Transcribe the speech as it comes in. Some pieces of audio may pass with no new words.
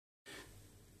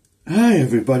Hi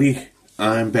everybody,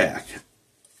 I'm back.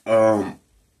 Well,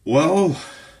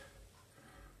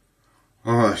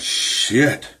 oh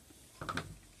shit.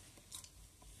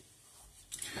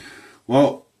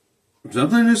 Well,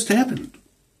 something just happened.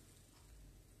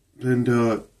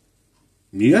 And,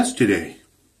 yesterday,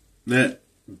 that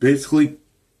basically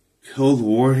killed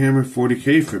Warhammer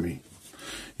 40k for me.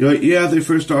 Yeah, they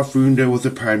first off ruined it with the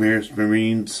Primaris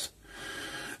Marines.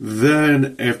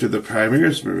 Then, after the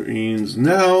Primaris Marines,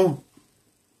 now,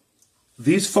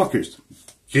 these fuckers,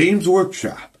 Games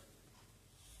Workshop,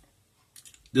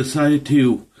 decided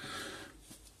to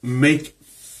make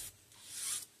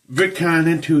VidCon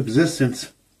into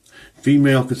existence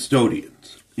female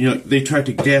custodians. They tried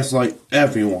to gaslight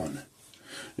everyone.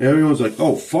 Everyone's like,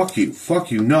 oh, fuck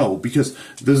you, no, because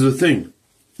this is the thing.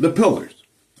 The pillars,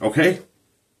 okay?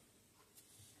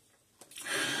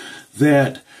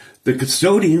 That the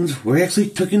custodians were actually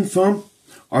taken from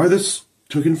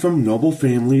noble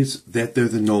families, that they're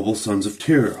the noble sons of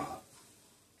Terra.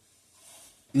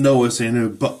 Noah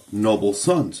saying but noble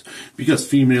sons, because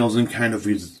females in kind of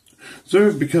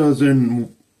reserved, because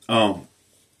in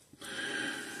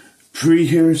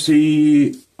pre-heresy,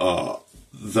 in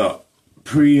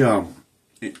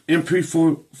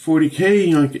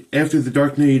pre-40k, after the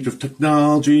dark age of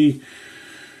technology,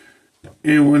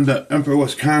 and when the Emperor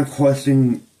was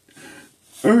conquesting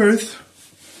Earth,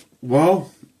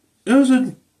 well, it was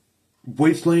a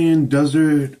wasteland,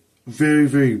 desert, very,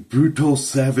 very brutal,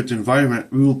 savage environment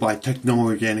ruled by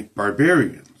techno-organic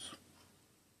barbarians.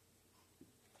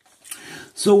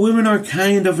 So women are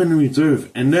kind of in reserve.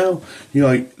 And now,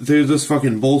 there's this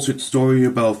fucking bullshit story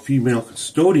about female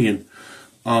custodian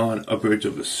on a bridge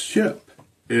of a ship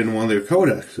in one of their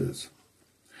codexes.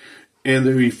 And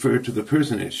they refer to the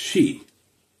person as she.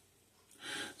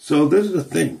 So this is the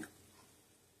thing.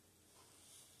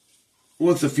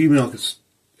 With the female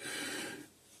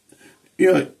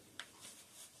it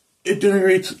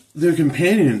generates their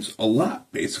companions a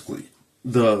lot, basically.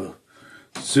 The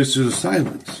Sisters of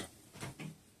Silence.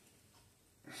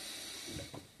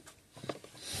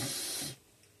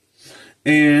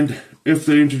 And if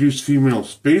they introduce female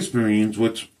Space Marines,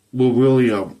 which will really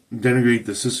denigrate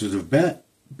the Sisters of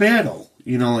Battle,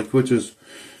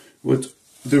 which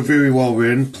they're very well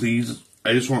written, please,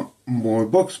 I just want more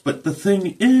books. But the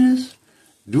thing is,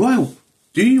 do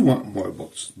you want more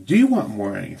books? Do you want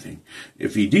more anything?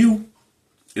 If you do,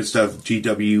 instead of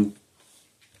GW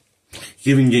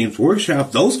giving Games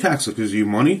Workshop those cocksuckers you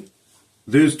money,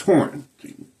 there's torrent.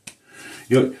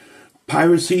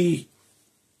 Piracy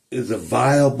is a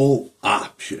viable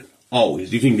option.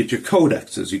 Always. You can get your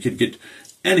codexes. You could get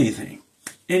anything.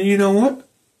 And you know what?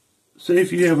 Say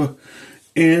if you have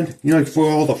for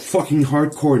all the fucking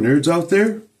hardcore nerds out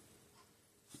there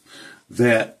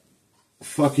that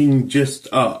fucking just,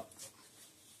 that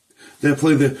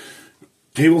play the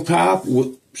tabletop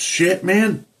with shit,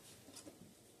 man.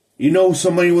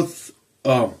 Somebody with,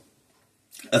 a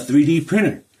 3D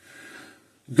printer.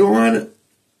 Go on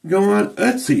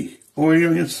Etsy. Or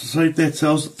it's a site that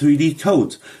sells 3D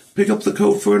codes. Pick up the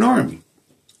code for an army.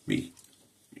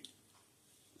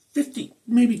 50,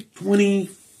 maybe 20,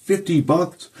 50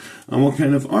 bucks on what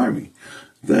kind of army.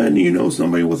 Then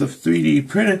somebody with a 3D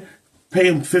printer, pay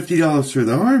them $50 for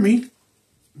the army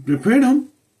to print them.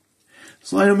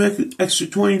 Slide them extra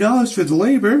 $20 for the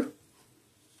labor.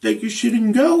 Take your shit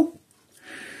and go.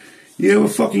 You have a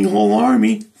fucking whole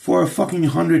army for a fucking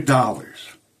 $100.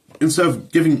 Instead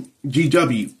of giving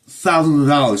GW thousands of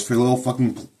dollars for little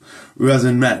fucking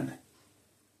resin men.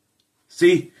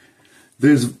 See,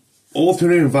 there's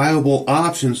alternate viable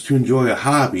options to enjoy a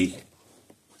hobby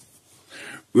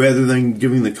rather than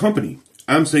giving the company.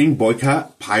 I'm saying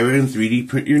boycott, pirate, and 3D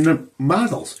print your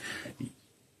models.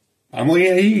 I'm looking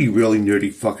at you really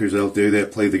nerdy fuckers out there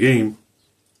that play the game.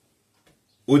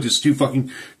 Or just too fucking,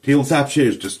 tabletop shit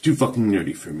is just too fucking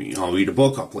nerdy for me. I'll read a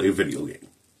book, I'll play a video game.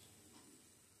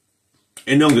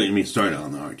 And don't get me started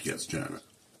on the RTS genre.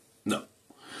 No.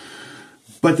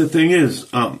 But the thing is,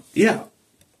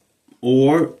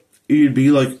 Or it'd be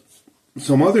like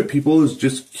some other people is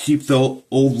just keep the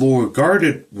old lore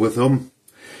guarded with them,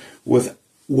 with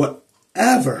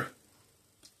whatever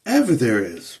there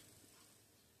is.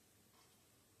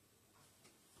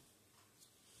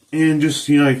 And just,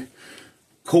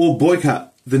 cold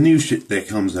boycott the new shit that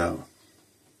comes out.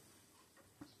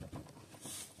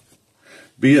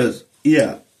 Because,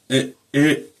 it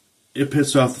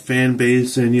pissed off the fan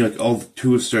base, and all the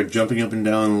tourists start jumping up and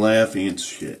down and laughing and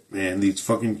shit, man. These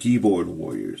fucking keyboard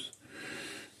warriors.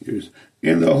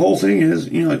 And the whole thing is,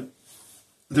 the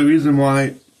reason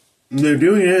why they're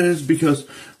doing it is because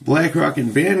BlackRock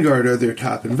and Vanguard are their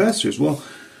top investors. Well,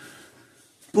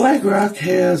 BlackRock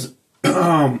has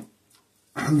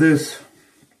this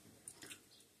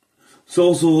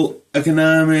social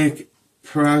economic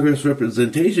progress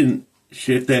representation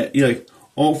shit that like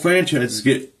all franchises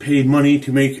get paid money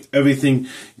to make everything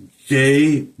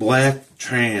gay, black,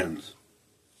 trans,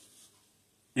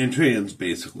 and trans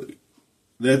basically.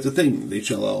 That's the thing. They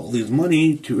shell out all these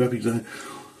money to represent,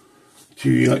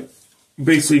 to like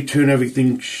basically turn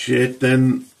everything shit.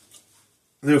 Then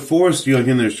they're forced, like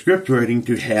in their script writing,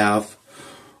 to have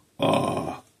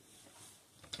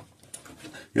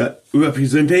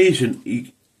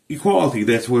representation, equality.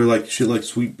 That's where like shit like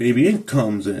Sweet Baby Inc.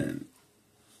 comes in,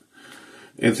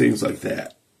 and things like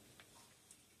that.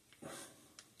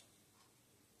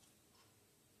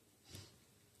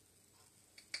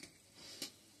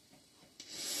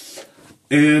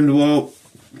 And well,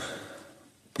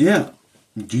 yeah,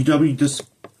 GW just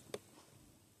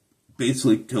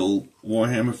basically killed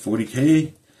Warhammer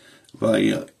 40k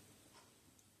by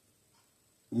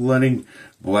letting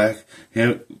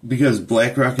because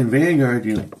BlackRock and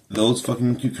Vanguard, those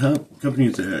fucking two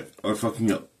companies that are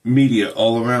fucking up media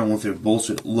all around with their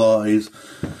bullshit lies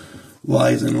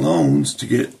and loans to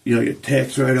get your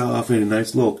tax write-off and a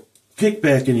nice little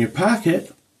kickback in your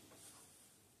pocket.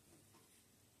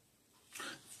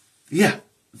 Yeah,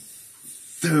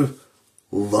 they're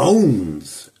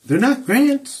loans. They're not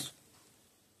grants.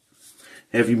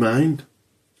 Have you mind?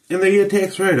 And they get a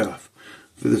tax write-off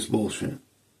for this bullshit.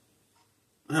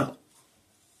 Well,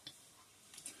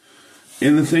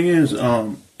 and the thing is,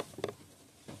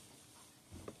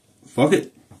 fuck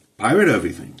it, pirate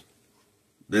everything.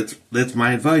 That's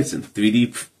my advice. And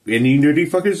 3D, any nerdy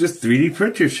fuckers, just 3D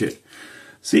print your shit.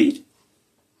 See,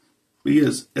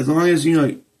 because as long as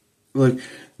like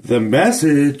the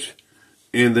message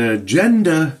and the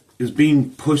agenda is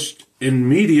being pushed in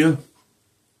media,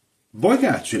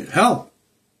 boycott shit. Hell,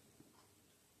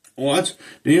 do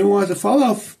you watch the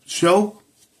Fallout show?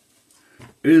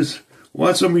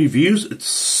 Watch some reviews. It's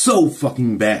so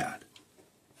fucking bad.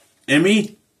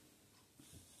 Emmy,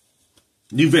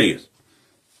 New Vegas,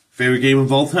 favorite game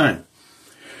of all time.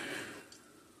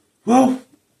 Well,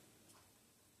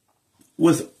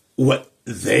 with what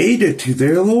they did to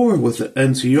their lore with the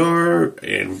NCR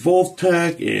and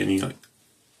Voltech and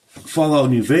Fallout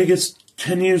New Vegas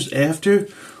 10 years after,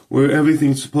 where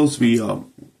everything's supposed to be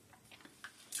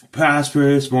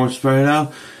prosperous, more spread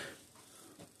out,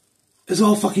 is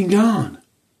all fucking gone.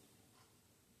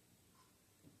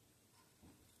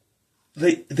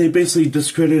 They basically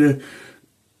discredited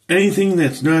anything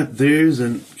that's not theirs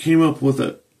and came up with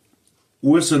a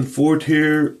worse than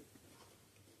 4-tier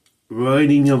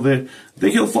writing of it.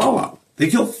 They kill Fallout.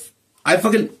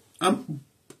 I'm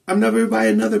never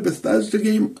buying another Bethesda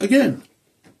game again.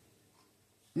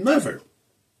 Never.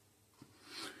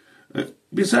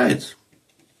 Besides,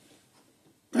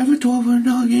 I have a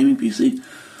 $1,200 gaming PC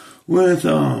with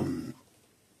a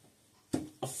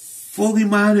fully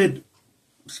modded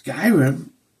Skyrim.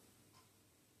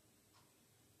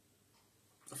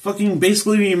 Fucking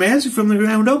basically remastered from the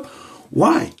ground up.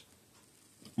 Why?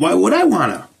 Why would I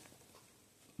wanna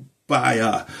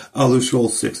buy Elder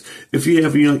Scrolls 6 if you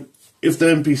have if the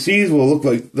NPCs will look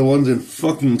like the ones in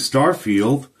fucking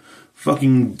Starfield,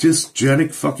 fucking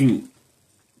dysgenic fucking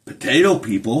potato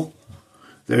people?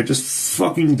 They're just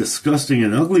fucking disgusting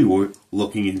and ugly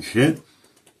looking and shit.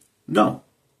 No,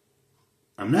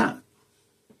 I'm not.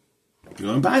 You're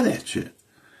gonna buy that shit.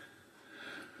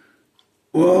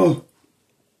 Well,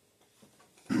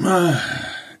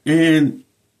 and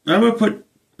I'm gonna put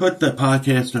the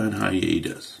podcast on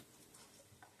hiatus.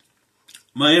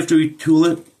 Might have to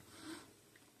retool it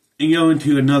and go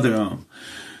into another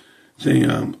thing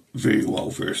I'm very well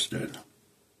versed in.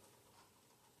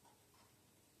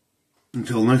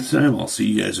 Until next time, I'll see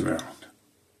you guys around.